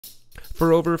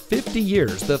For over 50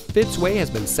 years, the Fitzway has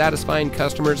been satisfying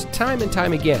customers time and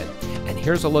time again. And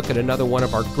here's a look at another one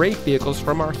of our great vehicles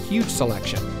from our huge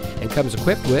selection, and comes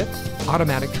equipped with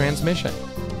automatic transmission,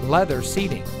 leather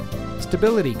seating,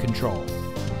 stability control,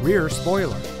 rear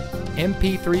spoiler,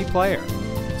 MP3 player,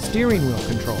 steering wheel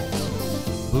controls,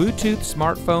 Bluetooth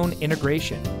smartphone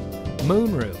integration,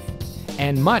 moonroof,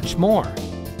 and much more.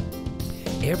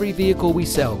 Every vehicle we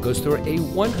sell goes through a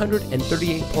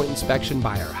 138-point inspection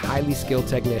by our highly skilled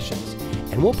technicians,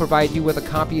 and we'll provide you with a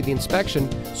copy of the inspection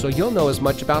so you'll know as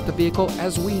much about the vehicle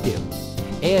as we do.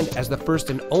 And as the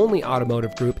first and only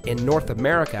automotive group in North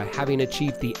America having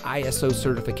achieved the ISO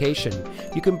certification,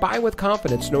 you can buy with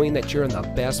confidence knowing that you're in the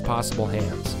best possible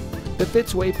hands. The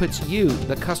Fitzway puts you,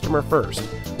 the customer, first.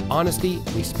 Honesty,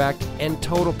 respect, and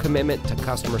total commitment to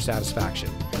customer satisfaction.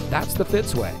 That's the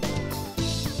Fitzway.